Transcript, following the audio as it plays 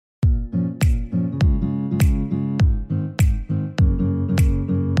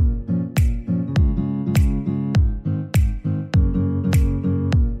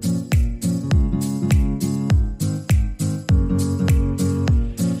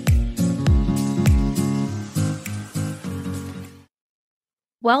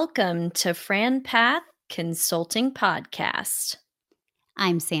Welcome to Fran Path Consulting Podcast.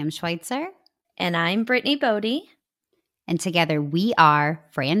 I'm Sam Schweitzer. And I'm Brittany Bodie. And together we are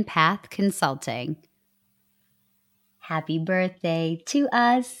Fran Path Consulting. Happy birthday to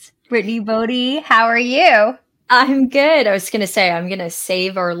us, Brittany Bodie. How are you? I'm good. I was going to say, I'm going to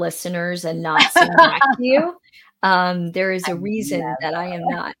save our listeners and not sing back to you. There is a reason that I am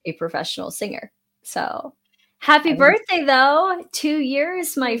not a professional singer. So happy birthday, though. 2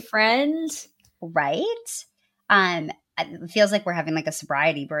 years, my friend. Right? It feels like we're having like a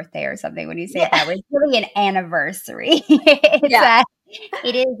sobriety birthday or something when you say it that way. It's really an anniversary.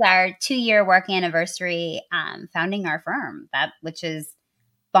 It is our 2-year work anniversary founding our firm, which is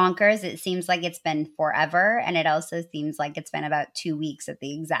bonkers. It seems like it's been forever, and it also seems like it's been about 2 weeks at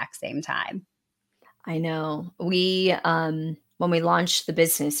the exact same time. I know. When we launched the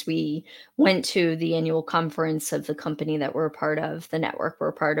business, we went to the annual conference of the company that we're a part of, the network we're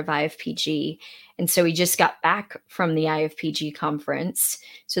a part of, IFPG. And so we just got back from the IFPG conference.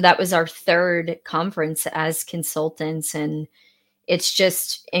 So that was our third conference as consultants. And it's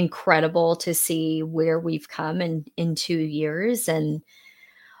just incredible to see where we've come in 2 years. And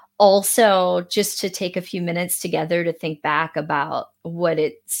also just to take a few minutes together to think back about what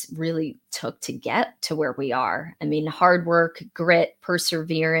it's really took to get to where we are. I mean, hard work, grit,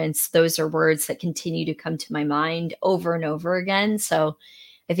 perseverance, those are words that continue to come to my mind over and over again. So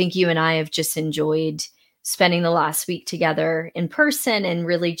I think you and I have just enjoyed spending the last week together in person and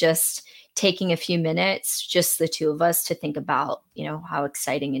really just taking a few minutes, just the two of us, to think about, how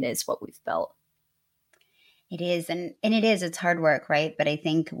exciting it is what we've built. It is. And it's hard work, right? But I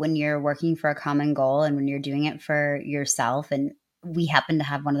think when you're working for a common goal and when you're doing it for yourself, and we happen to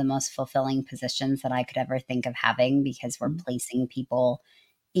have one of the most fulfilling positions that I could ever think of having, because we're placing people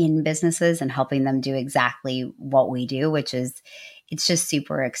in businesses and helping them do exactly what we do, which is, it's just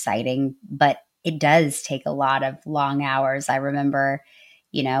super exciting. But it does take a lot of long hours. I remember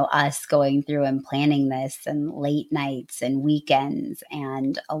us going through and planning this, and late nights and weekends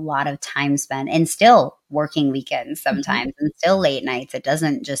and a lot of time spent, and still working weekends sometimes and still late nights. It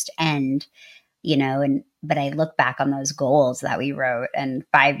doesn't just end, but I look back on those goals that we wrote, and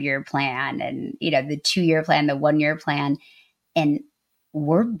 5-year plan, and, the 2-year plan, the 1-year plan. And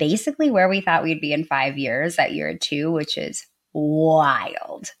we're basically where we thought we'd be in 5 years at year 2, which is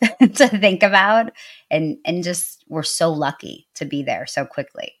wild to think about. And just, we're so lucky to be there so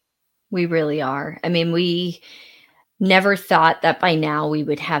quickly. We really are. I mean, we never thought that by now we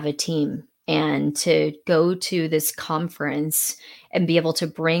would have a team, and to go to this conference and be able to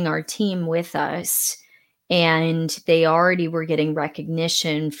bring our team with us. And they already were getting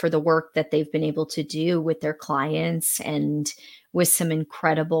recognition for the work that they've been able to do with their clients and with some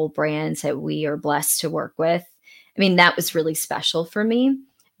incredible brands that we are blessed to work with. I mean, that was really special for me.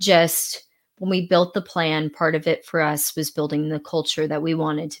 Just when we built the plan, part of it for us was building the culture that we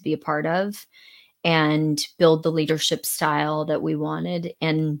wanted to be a part of and build the leadership style that we wanted.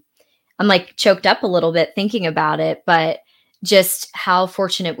 And I'm like choked up a little bit thinking about it, but just how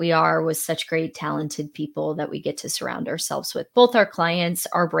fortunate we are with such great, talented people that we get to surround ourselves with, both our clients,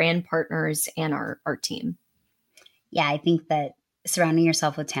 our brand partners, and our team. Yeah, I think that surrounding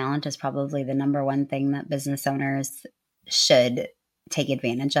yourself with talent is probably the number one thing that business owners should take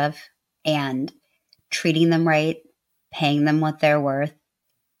advantage of, and treating them right, paying them what they're worth,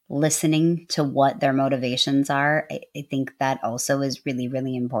 listening to what their motivations are. I think that also is really,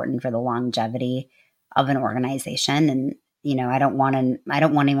 really important for the longevity of an organization. And, I don't want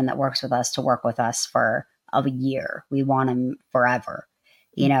anyone that works with us to work with us for a year. We want them forever,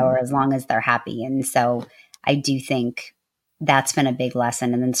 or as long as they're happy. And so I do think that's been a big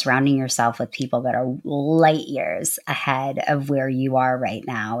lesson. And then surrounding yourself with people that are light years ahead of where you are right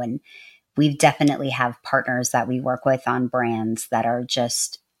now. And we've definitely have partners that we work with on brands that are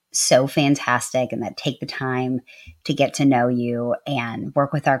just so fantastic, and that take the time to get to know you and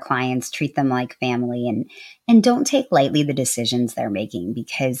work with our clients, treat them like family, and don't take lightly the decisions they're making,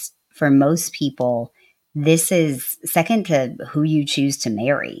 because for most people, this is second to who you choose to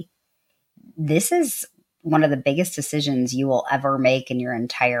marry. This is one of the biggest decisions you will ever make in your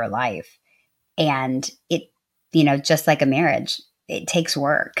entire life. And it, just like a marriage, it takes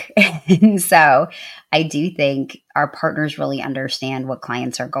work. And so I do think our partners really understand what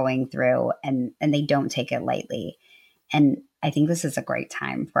clients are going through, and they don't take it lightly. And I think this is a great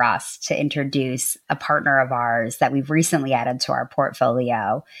time for us to introduce a partner of ours that we've recently added to our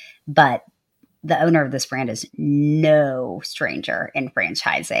portfolio. But the owner of this brand is no stranger in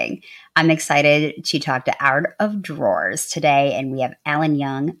franchising. I'm excited to talk to Art of Drawers today. And we have Allan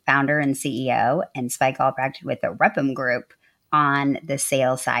Young, founder and CEO, and Spike Albrecht with the Rep'em Group on the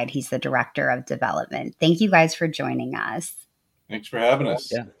sales side. He's the director of development. Thank you guys for joining us. Thanks for having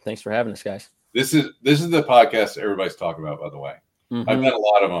us. Yeah, thanks for having us, guys. This is the podcast everybody's talking about, by the way. Mm-hmm. I've done a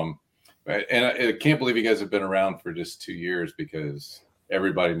lot of them, and I can't believe you guys have been around for just 2 years, because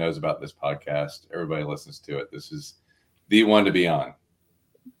everybody knows about this podcast. Everybody listens to it. This is the one to be on.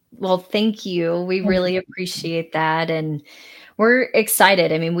 Well, thank you. We really appreciate that. And we're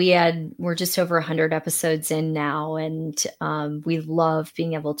excited. I mean, we're just over 100 episodes in now, and we love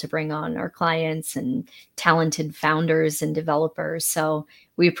being able to bring on our clients and talented founders and developers. So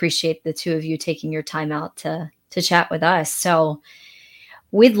we appreciate the two of you taking your time out to chat with us. So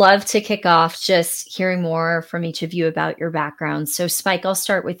we'd love to kick off just hearing more from each of you about your background. So Spike, I'll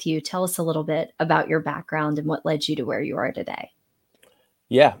start with you. Tell us a little bit about your background and what led you to where you are today.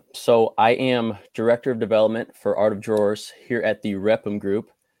 Yeah, so I am Director of Development for Art of Drawers here at the Repum Group,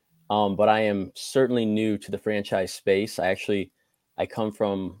 but I am certainly new to the franchise space. I come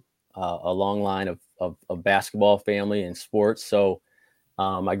from a long line of basketball family and sports. So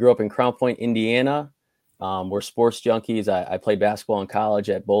I grew up in Crown Point, Indiana. We're sports junkies. I played basketball in college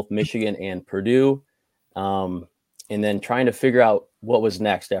at both Michigan and Purdue, and then trying to figure out what was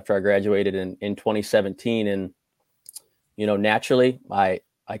next after I graduated in 2017. And naturally, I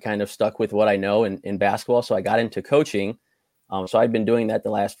kind of stuck with what I know in basketball. So I got into coaching. So I'd been doing that the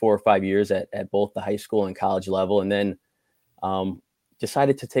last 4 or 5 years at both the high school and college level, and then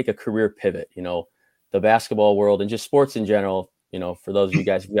decided to take a career pivot. The basketball world and just sports in general, for those of you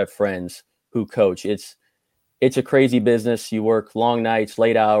guys, if you have friends who coach, it's a crazy business. You work long nights,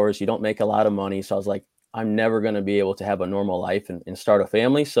 late hours, you don't make a lot of money. So I was like, I'm never going to be able to have a normal life and start a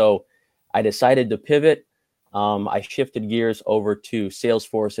family. So I decided to pivot. I shifted gears over to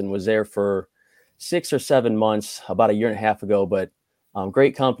Salesforce and was there for 6 or 7 months, about a year and a half ago. But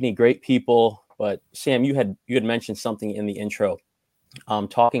great company, great people. But Sam, you had mentioned something in the intro,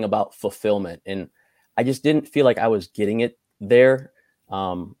 talking about fulfillment, and I just didn't feel like I was getting it there.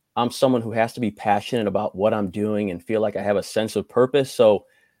 I'm someone who has to be passionate about what I'm doing and feel like I have a sense of purpose. So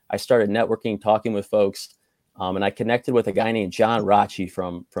I started networking, talking with folks, and I connected with a guy named John Rachi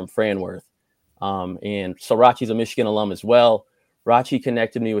from Franworth. And so Rachi's a Michigan alum as well. Rachi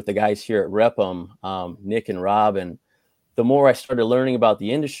connected me with the guys here at Repum, Nick and Rob. And the more I started learning about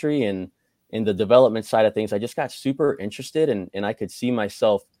the industry and in the development side of things, I just got super interested, and I could see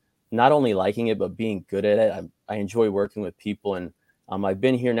myself not only liking it, but being good at it. I enjoy working with people, and I've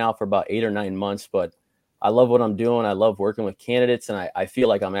been here now for about 8 or 9 months, but I love what I'm doing. I love working with candidates, and I feel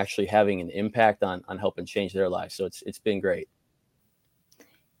like I'm actually having an impact on helping change their lives. So it's been great.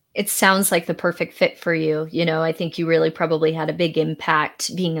 It sounds like the perfect fit for you. I think you really probably had a big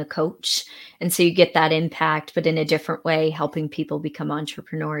impact being a coach. And so you get that impact, but in a different way, helping people become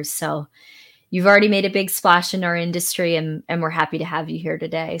entrepreneurs. So you've already made a big splash in our industry, and we're happy to have you here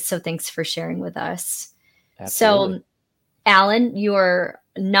today. So thanks for sharing with us. Absolutely. So Allan, you're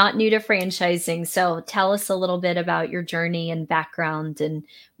not new to franchising. So tell us a little bit about your journey and background and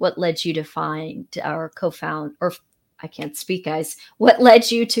what led you to find or co-found, or I can't speak, guys. What led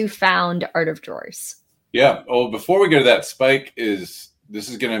you to found Art of Drawers? Yeah. Oh, before we go to that, this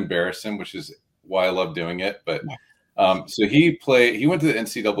is going to embarrass him, which is why I love doing it. But so he went to the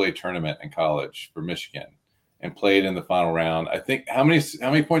NCAA tournament in college for Michigan and played in the final round. I think how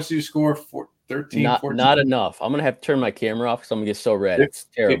many points did you score? 13, 14? Not enough. I'm gonna have to turn my camera off because I'm gonna get so red. It's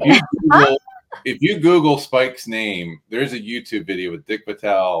terrible. If you Google Spike's name, there's a YouTube video with Dick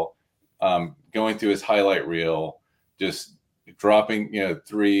Vitale going through his highlight reel, just dropping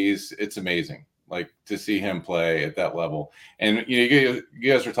threes. It's amazing, like to see him play at that level. And you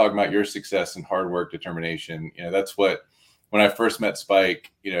guys are talking about your success and hard work, determination. That's what, when I first met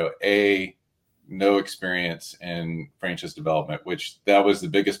Spike, no experience in franchise development, which that was the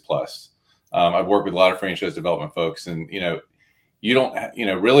biggest plus. I've worked with a lot of franchise development folks, and you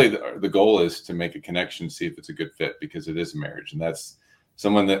don't really the goal is to make a connection, see if it's a good fit, because it is a marriage, and that's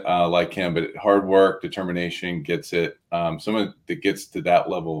someone that like him, but hard work, determination, gets it. Someone that gets to that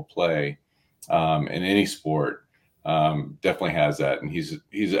level of play in any sport definitely has that, and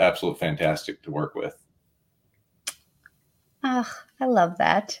he's absolutely fantastic to work with. Oh, I love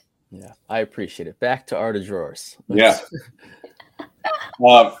that. Yeah, I appreciate it. Back to Art of Drawers. Yeah.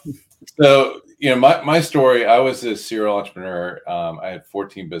 So, my story, I was a serial entrepreneur. I had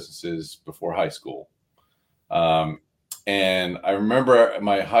 14 businesses before high school. And I remember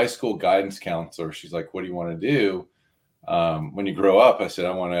my high school guidance counselor, she's like, "What do you want to do when you grow up?" I said,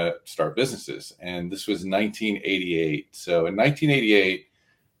 "I want to start businesses." And this was 1988. So in 1988,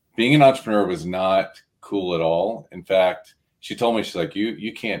 being an entrepreneur was not cool at all. In fact, she told me, she's like,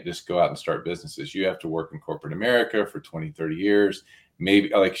 you can't just go out and start businesses. You have to work in corporate America for 20, 30 years. Maybe,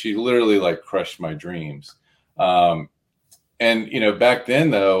 like, she literally like crushed my dreams. And, you know, back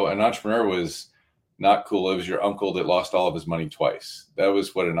then though, an entrepreneur was not cool. It was your uncle that lost all of his money twice. That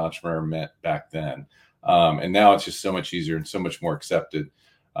was what an entrepreneur meant back then. And now it's just so much easier and so much more accepted.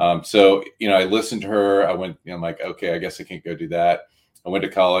 So, you know, I listened to her. I went, you know, I'm like, okay, I guess I can't go do that. I went to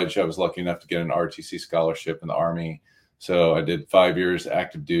college. I was lucky enough to get an ROTC scholarship in the Army. So I did 5 years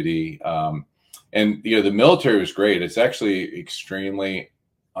active duty. And, you know, the military was great. It's actually extremely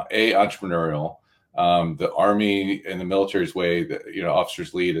entrepreneurial. The Army and the military's way that, you know,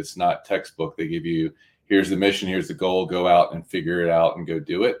 officers lead, it's not textbook. They give you, here's the mission, here's the goal, go out and figure it out and go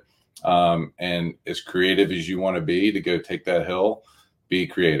do it. And as creative as you want to be to go take that hill, be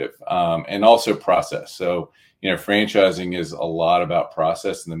creative, and also process. So, you know, franchising is a lot about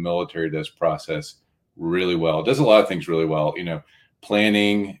process, and the military does process really well. It does a lot of things really well, you know,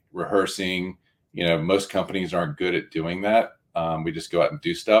 planning, rehearsing. You know, most companies aren't good at doing that. We just go out and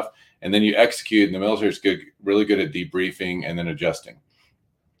do stuff, and then you execute. And the military is good, really good at debriefing and then adjusting.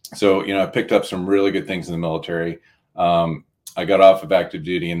 So, you know, I picked up some really good things in the military. I got off of active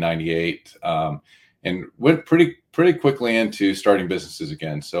duty in '98, and went pretty quickly into starting businesses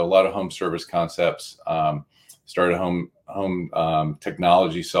again. So a lot of home service concepts. Started a home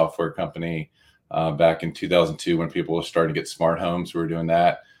technology software company back in 2002 when people were starting to get smart homes. We were doing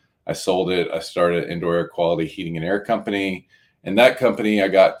that. I sold it. I started an indoor air quality heating and air company. And that company I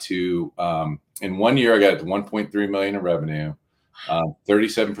got to, in 1 year, I got to 1.3 million in revenue,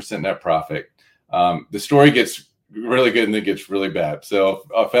 37% net profit. The story gets really good and it gets really bad. So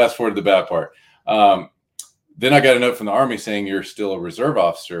I'll fast forward to the bad part. Then I got a note from the Army saying, you're still a reserve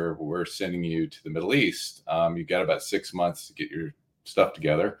officer. We're sending you to the Middle East. You've got about 6 months to get your stuff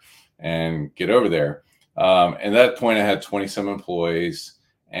together and get over there. And at that point I had 20 some employees,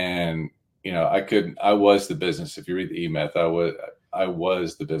 and, you know, I was the business. If you read the E-Myth, I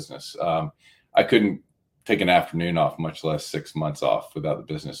was the business. I couldn't take an afternoon off, much less 6 months off, without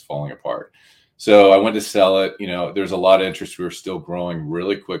the business falling apart. So I went to sell it. You know, there's a lot of interest. We were still growing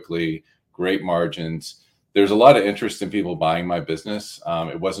really quickly, great margins. There's a lot of interest in people buying my business.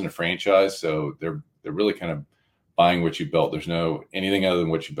 It wasn't a franchise, so they're really kind of buying what you built. There's no anything other than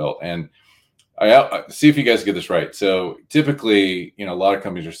what you built. And I see if you guys get this right. So typically, you know, a lot of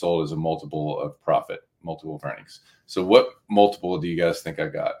companies are sold as a multiple of profit, multiple of earnings. So what multiple do you guys think I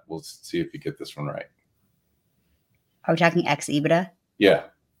got? We'll see if you get this one right. Are we talking ex EBITDA? Yeah.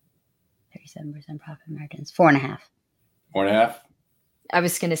 37% profit margins. 4.5. 4.5. I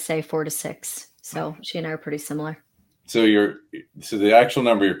was going to say 4 to 6. So she and I are pretty similar. So the actual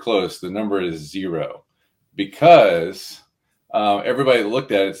number, you're close. The number is 0, because everybody that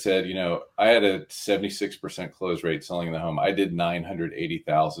looked at it said, you know, I had a 76% close rate selling in the home. I did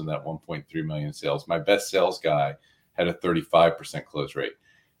 980,000 at 1.3 million sales. My best sales guy had a 35% close rate.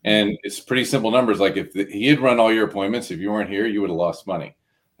 And it's pretty simple numbers. Like if he had run all your appointments, if you weren't here, you would have lost money.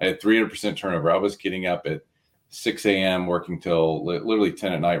 I had 300% turnover. I was getting up at 6 a.m. working till literally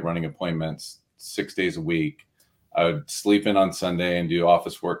 10 at night, running appointments 6 days a week. I would sleep in on Sunday and do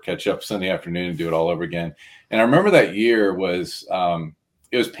office work, catch up Sunday afternoon and do it all over again. And I remember that year was,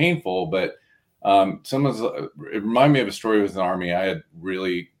 it was painful, but it reminded me of a story with the Army. I had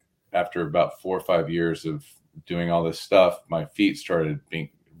really, after about 4 or 5 years of doing all this stuff, my feet started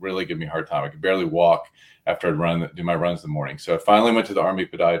really giving me a hard time. I could barely walk after I'd do my runs in the morning. So I finally went to the Army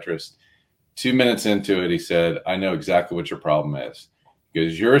podiatrist. 2 minutes into it, he said, I know exactly what your problem is.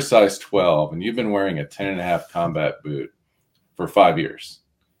 Because you're a size 12 and you've been wearing a 10.5 combat boot for 5 years.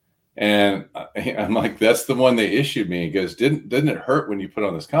 And I'm like, that's the one they issued me. He goes, didn't it hurt when you put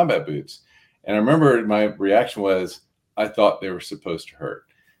on those combat boots? And I remember my reaction was, I thought they were supposed to hurt.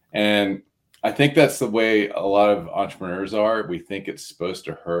 And I think that's the way a lot of entrepreneurs are. We think it's supposed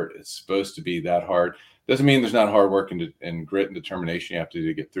to hurt. It's supposed to be that hard. Doesn't mean there's not hard work and grit and determination you have to do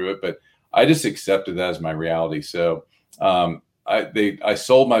to get through it. But I just accepted that as my reality. So I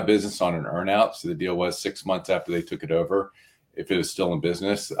sold my business on an earnout. So the deal was 6 months after they took it over, if it was still in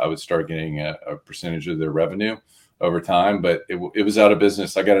business, I would start getting a percentage of their revenue over time. But it was out of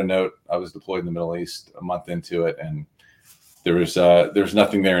business. I got a note. I was deployed in the Middle East a month into it, and there's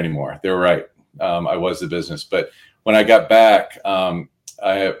nothing there anymore. They were right. I was the business. But when I got back,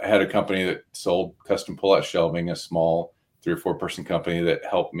 I had a company that sold custom pull-out shelving, a small 3 or 4 person company that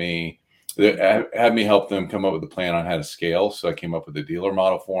had me help them come up with a plan on how to scale. So I came up with a dealer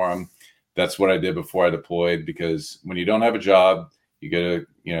model for them. That's what I did before I deployed, because when you don't have a job, you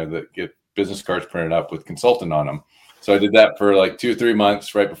get business cards printed up with consultant on them. So I did that for like 2 or 3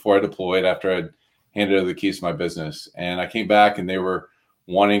 months right before I deployed, after I'd handed over the keys to my business. And I came back and they were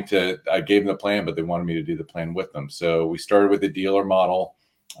wanting to, I gave them the plan, but they wanted me to do the plan with them. So we started with a dealer model.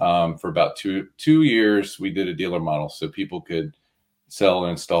 For about two years, we did a dealer model so people could sell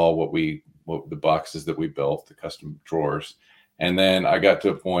and install what the boxes that we built, the custom drawers. And then I got to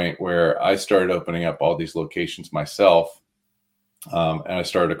a point where I started opening up all these locations myself. And I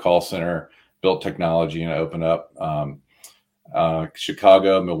started a call center, built technology, and I opened up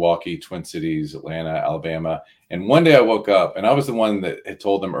Chicago, Milwaukee, Twin Cities, Atlanta, Alabama. And one day I woke up, and I was the one that had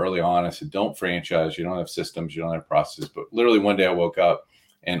told them early on, I said, don't franchise. You don't have systems. You don't have processes. But literally one day I woke up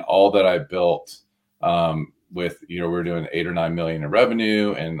and all that I built with, we're doing 8 or 9 million in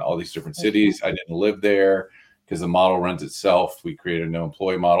revenue and all these different cities. I didn't live there because the model runs itself. We created a no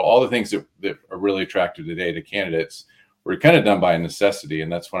employee model. All the things that are really attractive today to candidates were kind of done by necessity.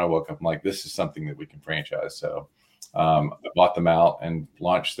 And that's when I woke up. I'm like, this is something that we can franchise. So I bought them out and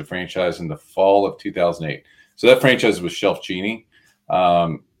launched the franchise in the fall of 2008. So that franchise was Shelf Genie.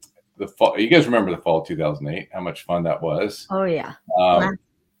 You guys remember the fall of 2008, how much fun that was. Oh yeah.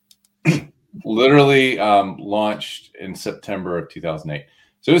 Literally launched in September of 2008.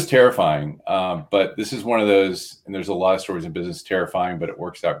 So it was terrifying. But this is one of those, and there's a lot of stories in business, terrifying, but it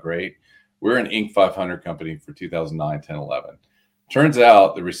works out great. We're an Inc. 500 company for 2009, 10, 11. Turns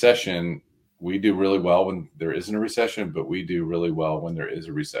out the recession, we do really well when there isn't a recession, but we do really well when there is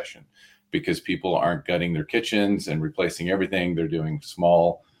a recession because people aren't gutting their kitchens and replacing everything. They're doing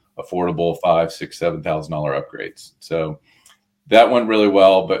small, affordable $5,000, $6,000, $7,000 upgrades. So that went really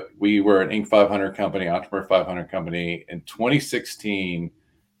well, but we were an Inc. 500 company, Entrepreneur 500 company. In 2016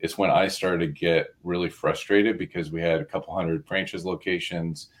 is when I started to get really frustrated because we had a couple hundred franchise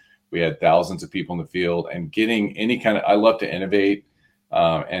locations. We had thousands of people in the field, and getting I love to innovate.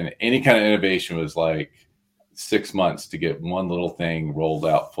 And any kind of innovation was like 6 months to get one little thing rolled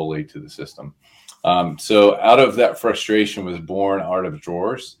out fully to the system. So out of that frustration was born Art of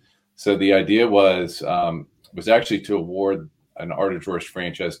Drawers. So the idea was actually to award an Art of Drawers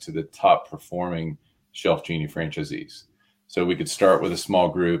franchise to the top performing Shelf Genie franchisees. So we could start with a small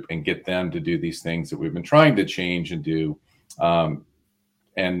group and get them to do these things that we've been trying to change and do.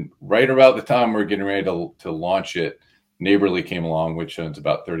 And right about the time we're getting ready to launch it, Neighborly came along, which owns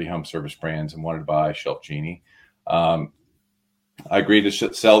about 30 home service brands, and wanted to buy Shelf Genie. I agreed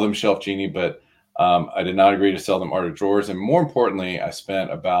to sell them Shelf Genie, but I did not agree to sell them Art of Drawers. And more importantly, I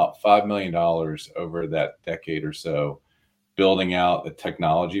spent about $5 million over that decade or so building out the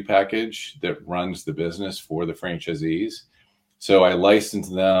technology package that runs the business for the franchisees. So I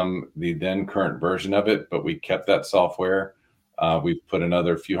licensed them the then current version of it, but we kept that software. We've put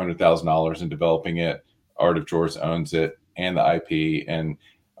another few $100,000 in developing it. Art of Drawers owns it and the IP. And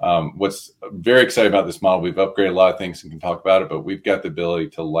what's very exciting about this model, we've upgraded a lot of things and can talk about it, but we've got the ability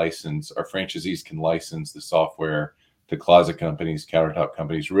to license, our franchisees can license the software to closet companies, countertop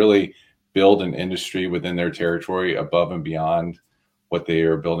companies, really build an industry within their territory above and beyond what they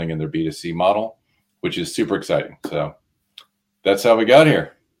are building in their B2C model, which is super exciting. So that's how we got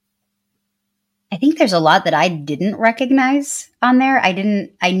here. I think there's a lot that I didn't recognize on there.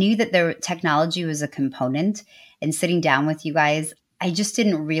 I knew that the technology was a component, and sitting down with you guys, I just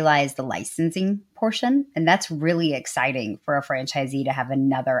didn't realize the licensing portion. And that's really exciting for a franchisee to have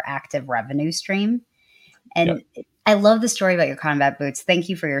another active revenue stream. And yep. I love the story about your combat boots. Thank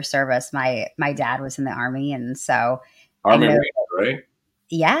you for your service. My dad was in the Army. And so Army, right?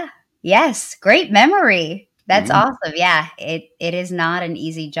 Yeah. Yes. Great memory. That's awesome. Yeah. It is not an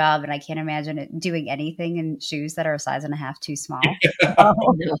easy job, and I can't imagine it doing anything in shoes that are a size and a half too small.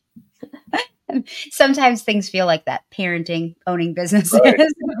 Sometimes things feel like that, parenting, owning businesses,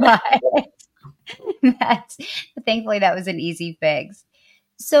 right. But thankfully that was an easy fix.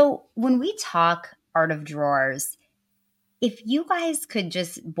 So when we talk Art of Drawers, if you guys could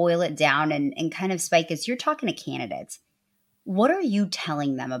just boil it down and kind of spike us, you're talking to candidates. What are you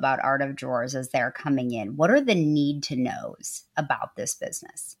telling them about Art of Drawers as they're coming in? What are the need to knows about this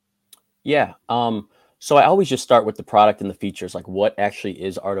business? Yeah. So I always just start with the product and the features, like what actually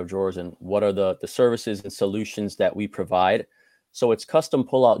is Art of Drawers and what are the services and solutions that we provide. So it's custom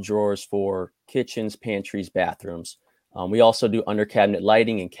pull-out drawers for kitchens, pantries, bathrooms. We also do under cabinet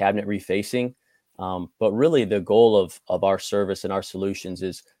lighting and cabinet refacing. But really the goal of our service and our solutions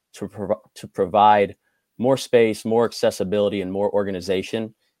is to provide more space, more accessibility, and more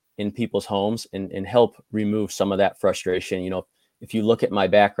organization in people's homes and help remove some of that frustration. You know, if you look at my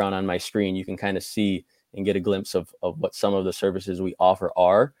background on my screen, you can kind of see and get a glimpse of what some of the services we offer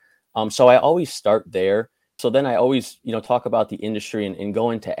are. So I always start there. So then I always, talk about the industry and go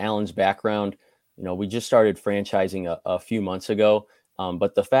into Allan's background. We just started franchising a few months ago.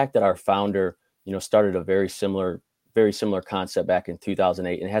 But the fact that our founder started a very similar concept back in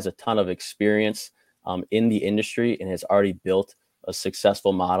 2008, and has a ton of experience in the industry, and has already built a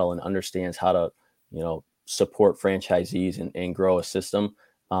successful model and understands how to, support franchisees and grow a system.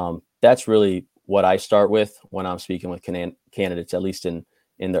 That's really what I start with when I'm speaking with candidates, at least in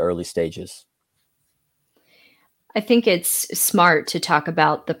the early stages. I think it's smart to talk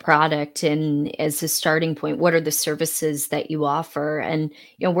about the product and as a starting point, what are the services that you offer? And,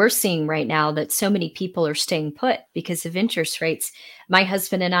 we're seeing right now that so many people are staying put because of interest rates. My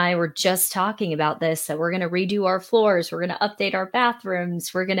husband and I were just talking about this, that we're going to redo our floors. We're going to update our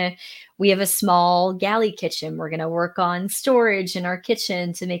bathrooms. We have a small galley kitchen. We're going to work on storage in our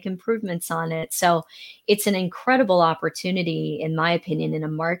kitchen to make improvements on it. So it's an incredible opportunity, in my opinion, in a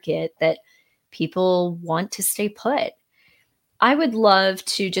market that people want to stay put. I would love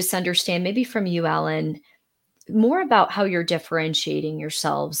to just understand, maybe from you, Allan, more about how you're differentiating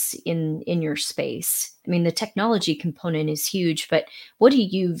yourselves in your space. I mean, the technology component is huge, but what do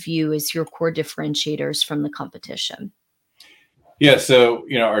you view as your core differentiators from the competition? Yeah, so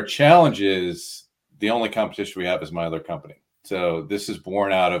our challenge is the only competition we have is my other company. So this is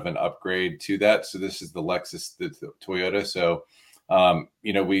born out of an upgrade to that. So this is the Lexus, the Toyota. So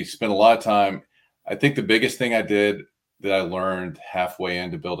we spent a lot of time. I think the biggest thing I did that I learned halfway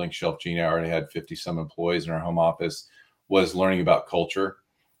into building Shelf Genie, I already had 50 some employees in our home office, was learning about culture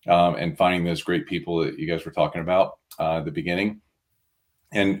and finding those great people that you guys were talking about at the beginning.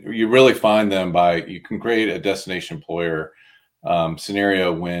 And you really find them you can create a destination employer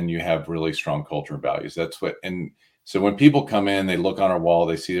scenario when you have really strong culture and values. And so when people come in, they look on our wall,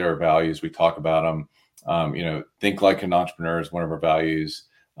 they see our values, we talk about them. Think like an entrepreneur is one of our values.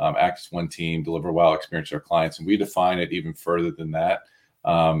 Act as one team, deliver wow experience to our clients, and we define it even further than that.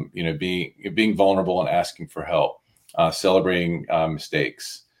 Being vulnerable and asking for help, celebrating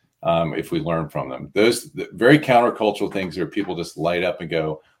mistakes if we learn from them. Those very countercultural things are people just light up and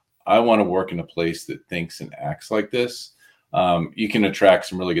go, "I want to work in a place that thinks and acts like this." You can attract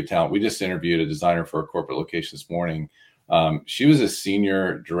some really good talent. We just interviewed a designer for a corporate location this morning. She was a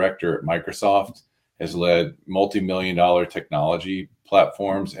senior director at Microsoft, has led multi-million-dollar technology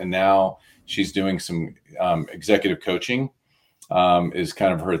platforms, and now she's doing some executive coaching. Is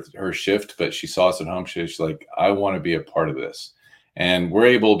kind of her shift, but she saw us at home. She's like, "I want to be a part of this," and we're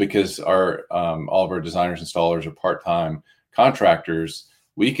able, because all of our designers, installers are part-time contractors.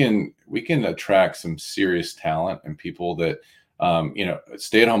 We can attract some serious talent and people that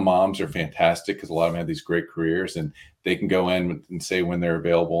stay-at-home moms are fantastic because a lot of them have these great careers and they can go in and say when they're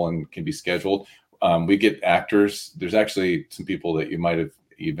available and can be scheduled. We get actors. There's actually some people that you might have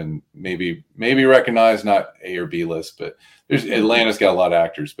even maybe recognized, not A or B list, but Atlanta's got a lot of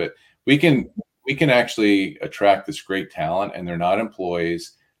actors. But we can actually attract this great talent, and they're not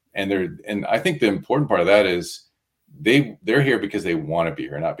employees. And I think the important part of that is they're here because they want to be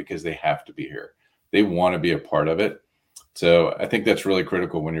here, not because they have to be here. They want to be a part of it. So I think that's really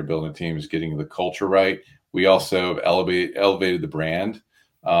critical when you're building a team, is getting the culture right. We also have elevated the brand.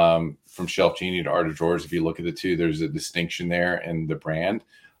 From Shelf Genie to Art of Drawers. If you look at the two, there's a distinction there in the brand.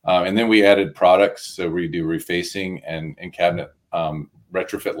 And then we added products. So we do refacing and cabinet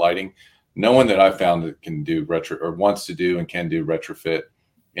retrofit lighting. No one that I've found that can do retro or wants to do and can do retrofit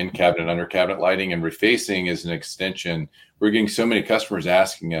in cabinet and under cabinet lighting. And refacing is an extension. We're getting so many customers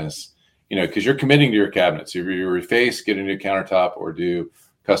asking us, because you're committing to your cabinets. If you reface, get a new countertop, or do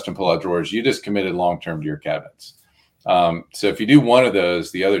custom pull-out drawers, you just committed long-term to your cabinets. So if you do one of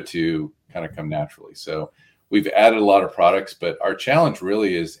those, the other two kind of come naturally. So we've added a lot of products, but our challenge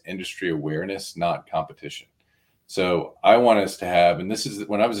really is industry awareness, not competition. So I want us to have, and this is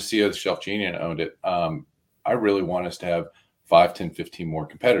when I was a CEO of the Shelf Genie and owned it, I really want us to have 5, 10, 15 more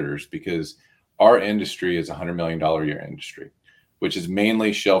competitors, because our industry is $100 million a year industry, which is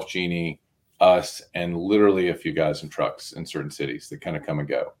mainly Shelf Genie, us, and literally a few guys in trucks in certain cities that kind of come and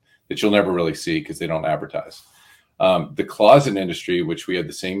go that you'll never really see because they don't advertise. The closet industry, which we had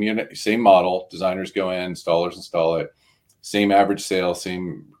the same unit, same model, designers go in, installers install it, same average sale,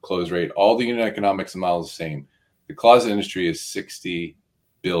 same close rate, all the unit economics and models the same. The closet industry is $60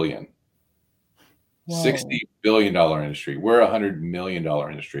 billion. Whoa. $60 billion industry. We're a $100 million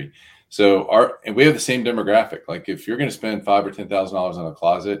industry. So and we have the same demographic. Like if you're going to spend $5,000 or $10,000 on a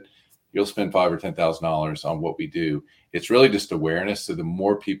closet, you'll spend $5,000 or $10,000 on what we do. It's really just awareness. So the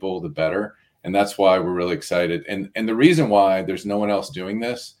more people, the better. And that's why we're really excited. And the reason why there's no one else doing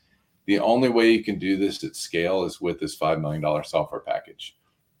this, the only way you can do this at scale is with this $5 million software package.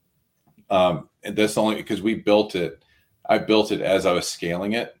 And that's only because we built it. I built it as I was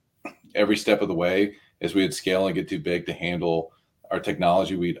scaling it every step of the way, as we would scale and get too big to handle our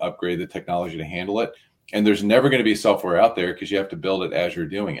technology. We'd upgrade the technology to handle it. And there's never going to be software out there because you have to build it as you're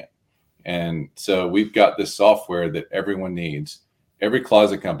doing it. And so we've got this software that everyone needs. Every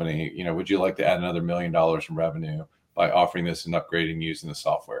closet company, would you like to add another $1 million in revenue by offering this and upgrading using the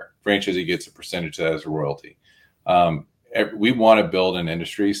software? Franchisee gets a percentage of that as a royalty. We want to build an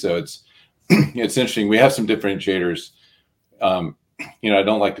industry. So it's interesting. We have some differentiators. I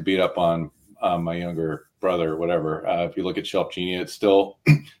don't like to beat up on my younger brother or whatever. If you look at Shelf Genie, it's still,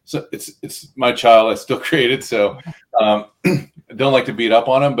 so it's my child. I still created. So I don't like to beat up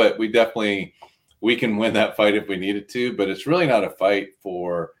on him, but we can win that fight if we needed to, but it's really not a fight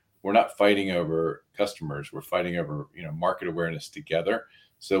we're not fighting over customers. We're fighting over, market awareness together.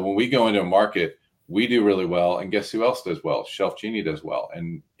 So when we go into a market, we do really well. And guess who else does well? Shelf Genie does well.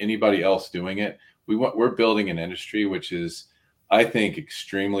 And anybody else doing it, we're building an industry, which is, I think,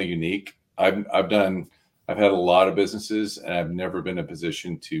 extremely unique. I've had a lot of businesses, and I've never been in a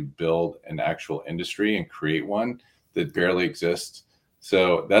position to build an actual industry and create one that barely exists.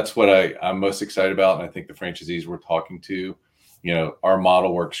 So that's what I'm most excited about. And I think the franchisees we're talking to, our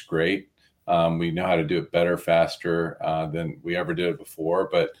model works great. We know how to do it better, faster than we ever did it before.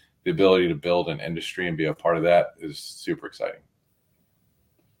 But the ability to build an industry and be a part of that is super exciting.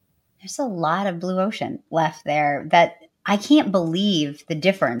 There's a lot of blue ocean left there that I can't believe the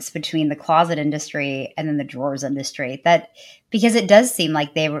difference between the closet industry and then the drawers industry. Because it does seem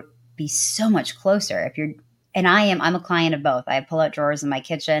like they would be so much closer. I'm a client of both. I have pull-out drawers in my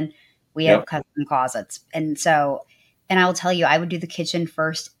kitchen. We have custom closets. And I will tell you, I would do the kitchen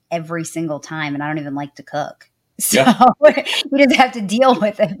first every single time, and I don't even like to cook. So you just have to deal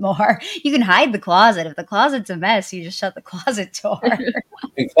with it more. You can hide the closet. If the closet's a mess, you just shut the closet door.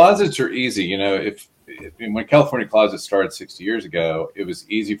 And closets are easy. When California Closet started 60 years ago, it was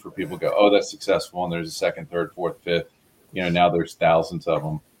easy for people to go, oh, that's successful. And there's a second, third, fourth, fifth. Now there's thousands of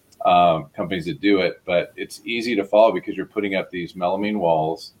them. Companies that do it, but it's easy to follow because you're putting up these melamine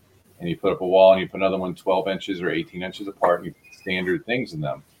walls, and you put up a wall and you put another one 12 inches or 18 inches apart, and you put standard things in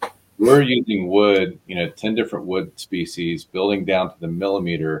them. We're using wood, 10 different wood species, building down to the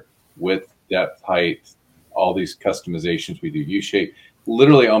millimeter, width, depth, height, all these customizations we do, U-shape,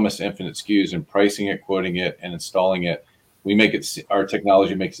 literally almost infinite SKUs, and pricing it, quoting it, and installing it. Our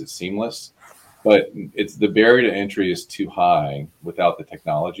technology makes it seamless. But the barrier to entry is too high without the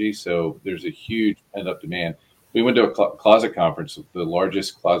technology. So there's a huge pent-up demand. We went to a closet conference, the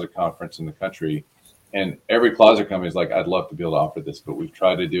largest closet conference in the country, and every closet company is like, I'd love to be able to offer this, but we've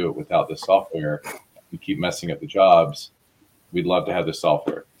tried to do it without the software. We keep messing up the jobs. We'd love to have the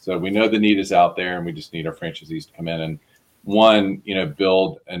software. So we know the need is out there, and we just need our franchisees to come in and,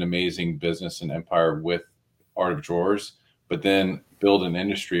 build an amazing business and empire with Art of Drawers, but then build an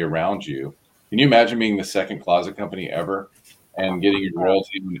industry around you. Can you imagine being the second closet company ever and getting your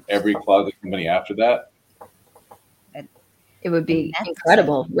royalty in every closet company after that? It would be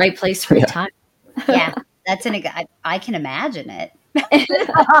incredible. Right place, right time. Yeah, I can imagine it.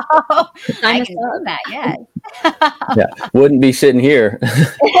 I can do that, yeah. Wouldn't be sitting here.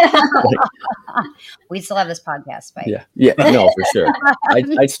 We'd still have this podcast, Spike. Yeah, no, for sure.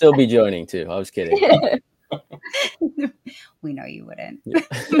 I'd still be joining too. I was kidding. We know you wouldn't.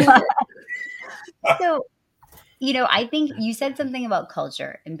 Yeah. So, I think you said something about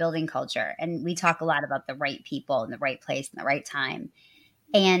culture and building culture, and we talk a lot about the right people in the right place and the right time.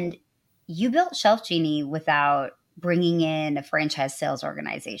 And you built Shelf Genie without bringing in a franchise sales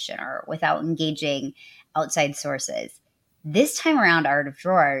organization or without engaging outside sources. This time around, Art of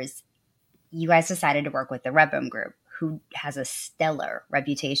Drawers, you guys decided to work with the Rep Group, who has a stellar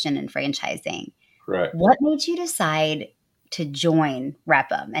reputation in franchising. Correct. What made you decide to join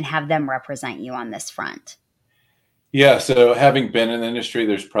Rep and have them represent you on this front? Yeah. So having been in the industry,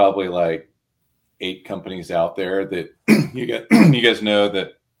 there's probably like 8 companies out there that you guys know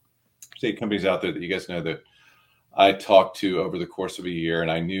that I talked to over the course of a year,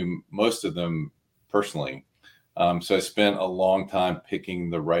 and I knew most of them personally. So I spent a long time picking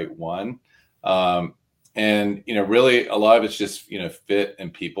the right one. And, really a lot of it's just, fit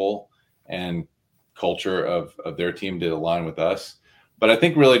and people and culture of their team to align with us. But I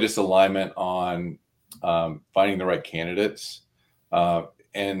think really just alignment on finding the right candidates.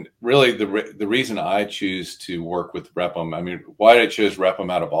 And really the reason I choose to work with Rep'em, why I chose Rep'em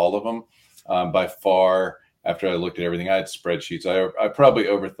out of all of them, by far, after I looked at everything, I had spreadsheets. I probably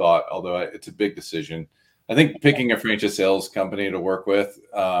overthought, although it's a big decision. I think picking a franchise sales company to work with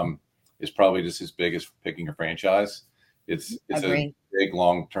is probably just as big as picking a franchise. It's a big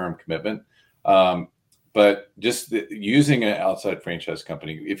long-term commitment. But just using an outside franchise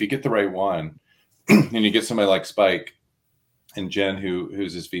company, if you get the right one and you get somebody like Spike, and Jen,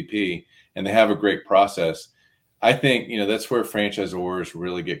 who's his VP, and they have a great process. I think, that's where franchisors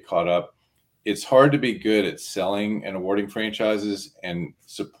really get caught up. It's hard to be good at selling and awarding franchises and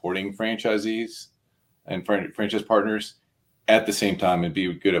supporting franchisees and franchise partners at the same time and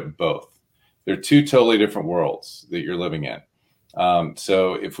be good at both. They're two totally different worlds that you're living in.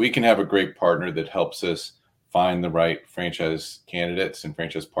 So if we can have a great partner that helps us find the right franchise candidates and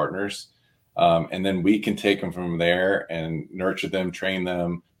franchise partners, and then we can take them from there and nurture them, train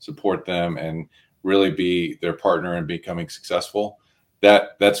them, support them, and really be their partner in becoming successful.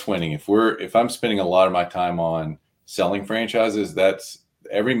 That's winning. If I'm spending a lot of my time on selling franchises, that's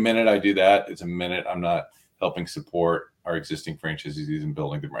every minute I do that, it's a minute I'm not helping support our existing franchisees and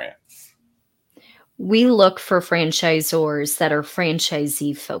building the brand. We look for franchisors that are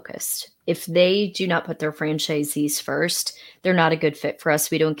franchisee focused. If they do not put their franchisees first, they're not a good fit for us.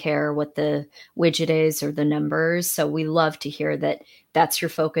 We don't care what the widget is or the numbers. So we love to hear that that's your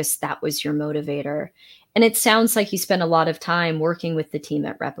focus. That was your motivator. And it sounds like you spend a lot of time working with the team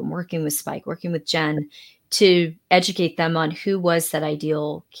at Rep and working with Spike, working with Jen to educate them on who was that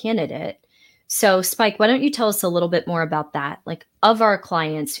ideal candidate. So Spike, why don't you tell us a little bit more about that? Like, of our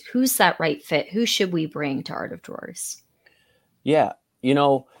clients, who's that right fit? Who should we bring to Art of Drawers? Yeah.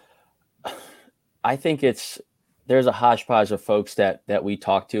 I think there's a hodgepodge of folks that we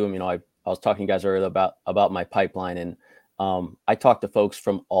talk to. I was talking to you guys earlier about my pipeline, and I talk to folks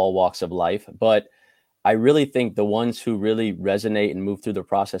from all walks of life, but I really think the ones who really resonate and move through the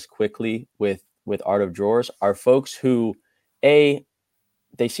process quickly with Art of Drawers are folks who,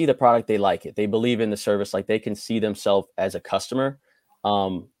 they see the product, they like it, they believe in the service, like they can see themselves as a customer.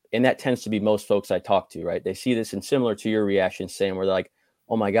 And that tends to be most folks I talk to, right? They see this, and similar to your reaction, Sam, where they're like,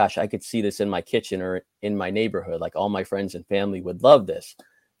 oh my gosh, I could see this in my kitchen or in my neighborhood. Like all my friends and family would love this.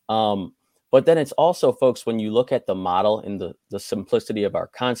 But then it's also folks, when you look at the model and the simplicity of our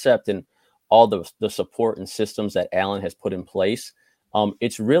concept and all the support and systems that Allan has put in place,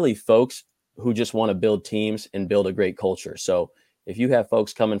 it's really folks who just want to build teams and build a great culture. So if you have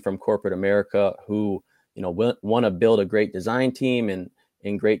folks coming from corporate America who, want to build a great design team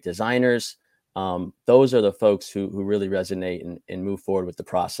and great designers, those are the folks who really resonate and move forward with the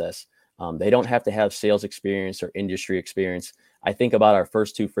process. They don't have to have sales experience or industry experience. I think about our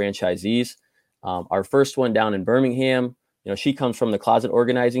first two franchisees. Our first one down in Birmingham, she comes from the closet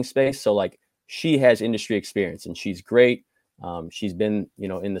organizing space. So like she has industry experience and she's great. She's been,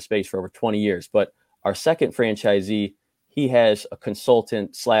 in the space for over 20 years. But our second franchisee, he has a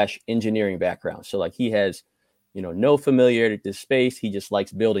consultant / engineering background. So like he has, no familiarity with this space. He just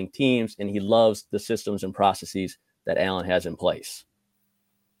likes building teams and he loves the systems and processes that Allan has in place.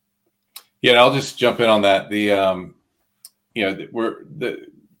 Yeah, I'll just jump in on that. We're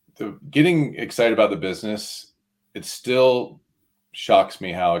getting excited about the business. It still shocks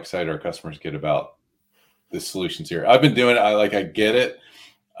me how excited our customers get about the solutions here. I've been doing it. I get it.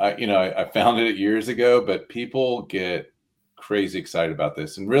 I founded it years ago, but people get crazy excited about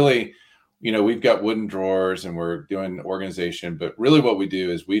this. And really, we've got wooden drawers and we're doing organization, but really what we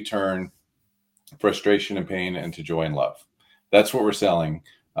do is we turn frustration and pain into joy and love. That's what we're selling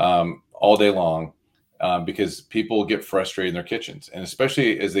all day long, because people get frustrated in their kitchens. And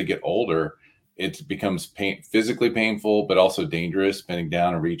especially as they get older, it becomes physically painful, but also dangerous, bending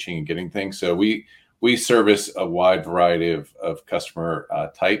down and reaching and getting things. So we service a wide variety of customer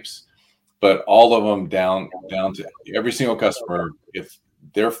types, but all of them down to every single customer. If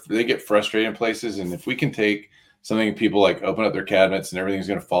they get frustrated in places, and if we can take something, people like open up their cabinets and everything's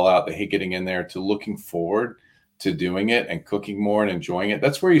going to fall out, they hate getting in there, to looking forward to doing it and cooking more and enjoying it.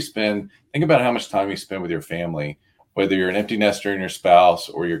 That's where you think about how much time you spend with your family, whether you're an empty nester and your spouse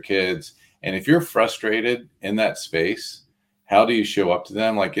or your kids. And if you're frustrated in that space, how do you show up to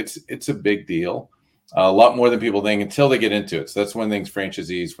them? Like it's a big deal. A lot more than people think until they get into it. So that's one thing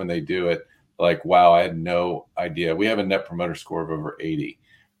franchisees, when they do it, like, wow, I had no idea. We have a net promoter score of over 80,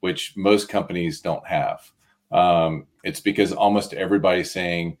 which most companies don't have. It's because almost everybody's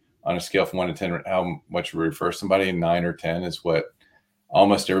saying, on a scale from 1 to 10, how much we refer somebody, 9 or 10 is what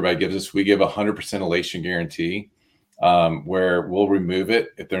almost everybody gives us. We give 100% elation guarantee, where we'll remove it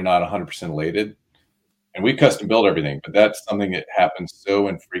if they're not 100% elated. And we custom build everything, but that's something that happens so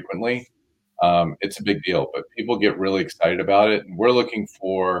infrequently. It's a big deal, but people get really excited about it. And we're looking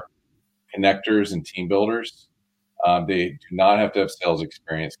for connectors and team builders. They do not have to have sales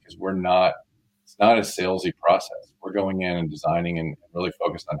experience, because it's not a salesy process. We're going in and designing and really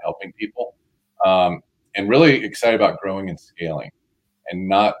focused on helping people, and really excited about growing and scaling and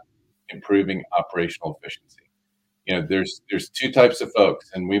not improving operational efficiency. There's two types of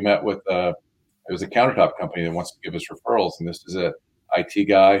folks, and we met with it was a countertop company that wants to give us referrals. And this is a IT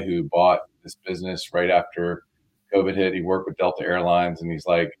guy who bought this business right after COVID hit. He worked with Delta Airlines, and he's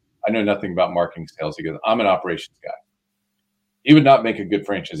like, I know nothing about marketing sales. He goes, I'm an operations guy. He would not make a good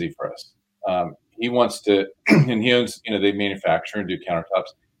franchisee for us. He wants to, and he owns, they manufacture and do countertops.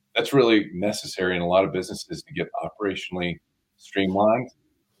 That's really necessary in a lot of businesses to get operationally streamlined.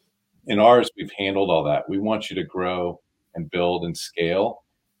 In ours, we've handled all that. We want you to grow and build and scale.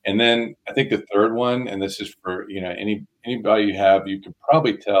 And then I think the third one, and this is for, anybody you have, you can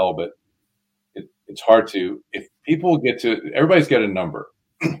probably tell, but it's hard to, if people everybody's got a number,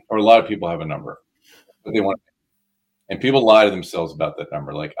 or a lot of people have a number, but they want, and people lie to themselves about that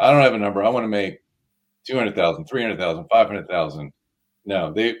number. Like, I don't have a number. I want to make 200,000, 300,000, 500,000.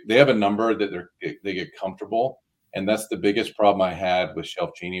 No, they have a number that they get comfortable. And that's the biggest problem I had with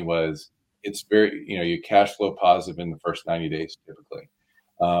Shelf Genie was it's very, you cash flow positive in the first 90 days, typically.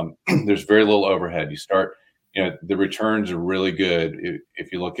 There's very little overhead. You start, the returns are really good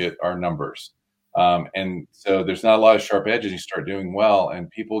if you look at our numbers. And so there's not a lot of sharp edges. You start doing well, and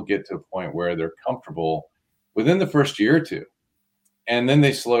people get to a point where they're comfortable within the first year or two. And then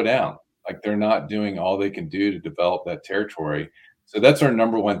they slow down. Like, they're not doing all they can do to develop that territory. So that's our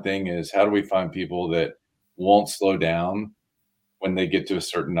number one thing is, how do we find people that won't slow down when they get to a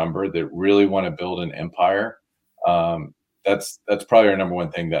certain number, that really want to build an empire? That's probably our number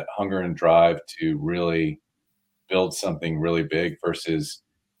one thing, that hunger and drive to really build something really big, versus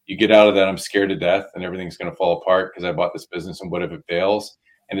you get out of that, I'm scared to death and everything's going to fall apart because I bought this business and what if it fails?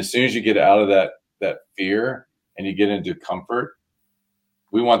 And as soon as you get out of that fear and you get into comfort,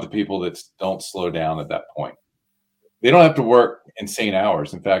 we want the people that don't slow down at that point. They don't have to work insane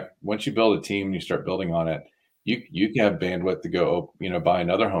hours. In fact, once you build a team and you start building on it, you can have bandwidth to go, buy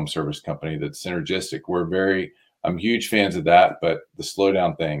another home service company that's synergistic. I'm huge fans of that, but the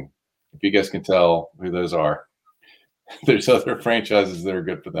slowdown thing, if you guys can tell who those are, there's other franchises that are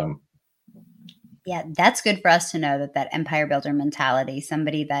good for them. Yeah, that's good for us to know, that empire builder mentality,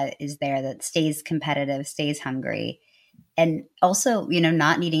 somebody that is there, that stays competitive, stays hungry, and also,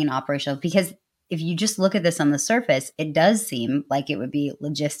 not needing an operational, because if you just look at this on the surface, it does seem like it would be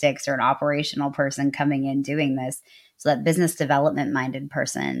logistics or an operational person coming in doing this. So that business development minded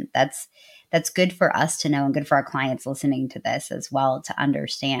person, that's good for us to know, and good for our clients listening to this as well to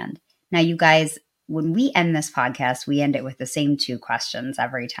understand. Now, you guys, when we end this podcast, we end it with the same 2 questions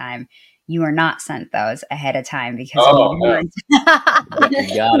every time. You are not sent those ahead of time because we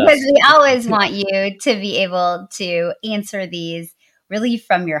always want you to be able to answer these really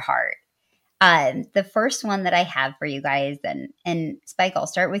from your heart. The first one that I have for you guys, and Spike, I'll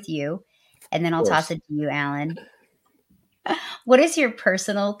start with you, and then I'll toss it to you, Allan. What is your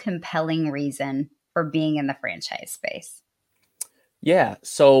personal compelling reason for being in the franchise space? Yeah,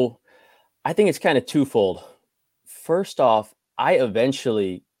 so I think it's kind of twofold. First off, I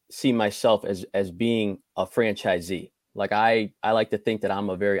eventually see myself as being a franchisee. Like, I like to think that I'm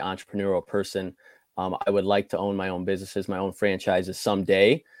a very entrepreneurial person. I would like to own my own businesses, my own franchises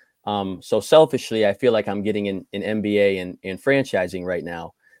someday. So selfishly, I feel like I'm getting an MBA in franchising right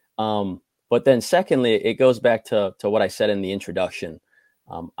now. But then secondly, it goes back to what I said in the introduction.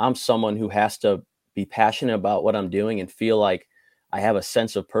 I'm someone who has to be passionate about what I'm doing and feel like I have a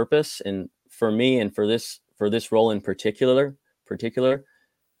sense of purpose. And for me, and for this role in particular,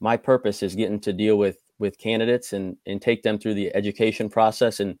 my purpose is getting to deal with candidates and take them through the education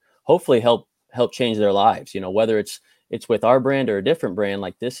process and hopefully help change their lives. Whether it's with our brand or a different brand,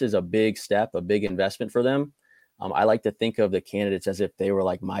 like, this is a big step, a big investment for them. I like to think of the candidates as if they were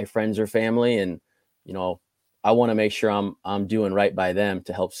like my friends or family. And, I want to make sure I'm doing right by them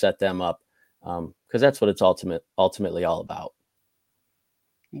to help set them up. Because that's what it's ultimately all about.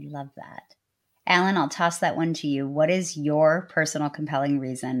 I love that. Allan, I'll toss that one to you. What is your personal compelling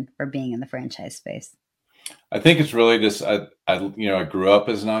reason for being in the franchise space? I think it's really just, I grew up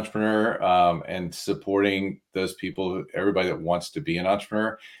as an entrepreneur, and supporting those people, everybody that wants to be an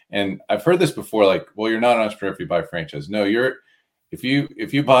entrepreneur. And I've heard this before, like, well, you're not an entrepreneur if you buy a franchise. No, if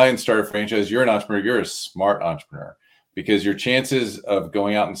you buy and start a franchise, you're an entrepreneur. You're a smart entrepreneur, because your chances of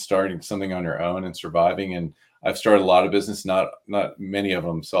going out and starting something on your own and surviving, and I've started a lot of business, not many of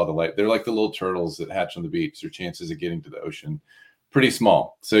them saw the light. They're like the little turtles that hatch on the beach. Their chances of getting to the ocean, pretty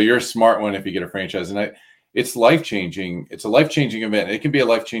small. So you're a smart one if you get a franchise. And it's life-changing. It's a life-changing event. It can be a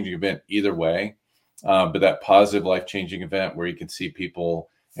life-changing event either way. But that positive life-changing event where you can see people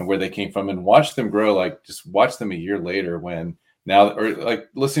and where they came from and watch them grow, like, just watch them a year later or like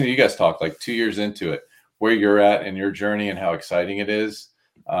listening to you guys talk, like 2 years into it, where you're at in your journey and how exciting it is.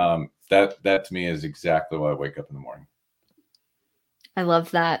 That to me is exactly why I wake up in the morning. I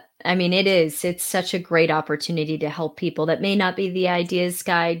love that. I mean, it's such a great opportunity to help people that may not be the ideas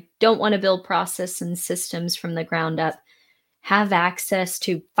guy, don't want to build process and systems from the ground up, have access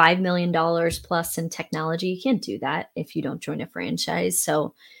to $5 million plus in technology. You can't do that if you don't join a franchise.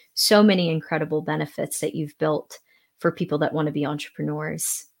 So many incredible benefits that you've built for people that want to be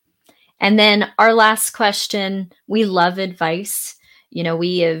entrepreneurs. And then our last question, we love advice.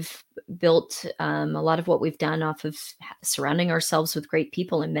 We have built a lot of what we've done off of surrounding ourselves with great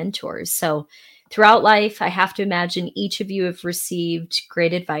people and mentors. So throughout life, I have to imagine each of you have received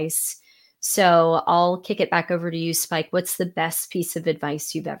great advice. So I'll kick it back over to you, Spike. What's the best piece of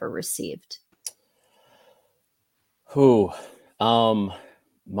advice you've ever received? Mine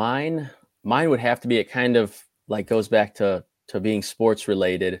would have to be, it kind of like goes back to being sports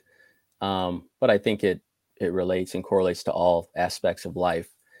related. But I think it relates and correlates to all aspects of life.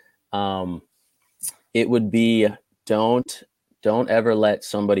 It would be, don't ever let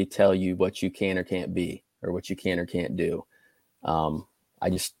somebody tell you what you can or can't be, or what you can or can't do. I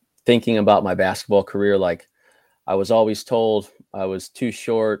just thinking about my basketball career, like I was always told I was too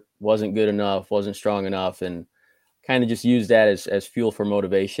short, wasn't good enough, wasn't strong enough, and kind of just use that as fuel for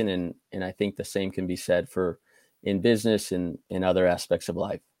motivation. And I think the same can be said for in business and in other aspects of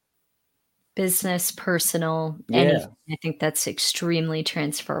life. Business, personal, Yeah. anything. I think that's extremely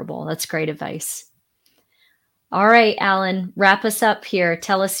transferable. That's great advice. All right, Allan, wrap us up here.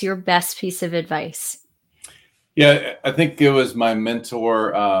 Tell us your best piece of advice. Yeah, I think it was my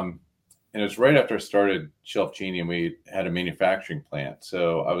mentor, and it was right after I started Shelf Genie, and we had a manufacturing plant.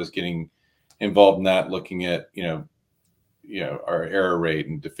 So I was getting involved in that, looking at our error rate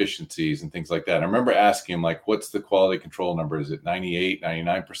and deficiencies and things like that. I remember asking him, like, what's the quality control number? Is it 98,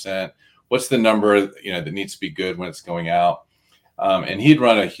 99%? What's the number that needs to be good when it's going out? And he'd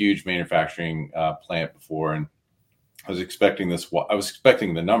run a huge manufacturing plant before, and I was expecting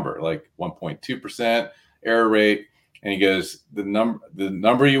the number, like 1.2% error rate. And he goes, the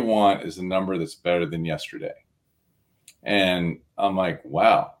number you want is the number that's better than yesterday. And I'm like,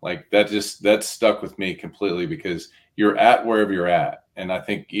 wow, like that stuck with me completely, because you're at wherever you're at. And I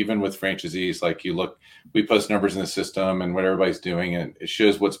think even with franchisees, like we post numbers in the system and what everybody's doing, and it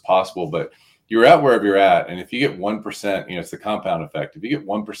shows what's possible, but you're at wherever you're at. And if you get 1%, it's the compound effect. If you get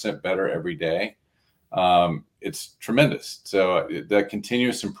 1% better every day, it's tremendous. So that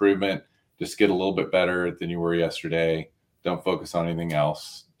continuous improvement, just get a little bit better than you were yesterday. Don't focus on anything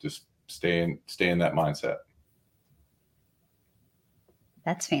else. Just stay in that mindset.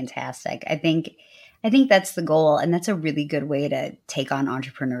 That's fantastic. I think that's the goal, and that's a really good way to take on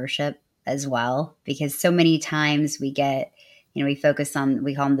entrepreneurship as well, because so many times we get, we focus on,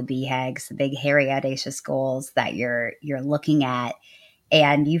 we call them the BHAGs, the big, hairy, audacious goals that you're looking at,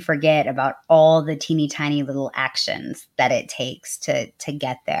 and you forget about all the teeny tiny little actions that it takes to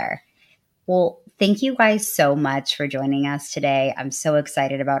get there. Well, thank you guys so much for joining us today. I'm so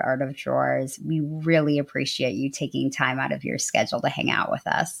excited about Art of Drawers. We really appreciate you taking time out of your schedule to hang out with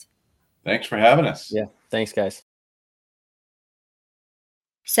us. Thanks for having us. Yeah. Thanks, guys.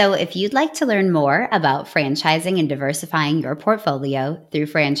 So if you'd like to learn more about franchising and diversifying your portfolio through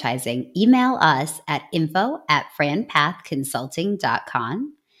franchising, email us at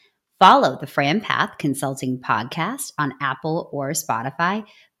info@franpathconsulting.com. Follow the FranPath Consulting podcast on Apple or Spotify.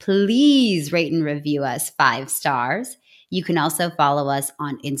 Please rate and review us 5 stars. You can also follow us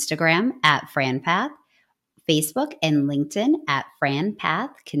on Instagram at FranPath, Facebook and LinkedIn at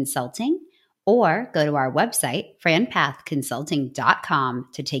FranPath Consulting, or go to our website, franpathconsulting.com,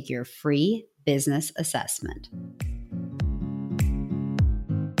 to take your free business assessment.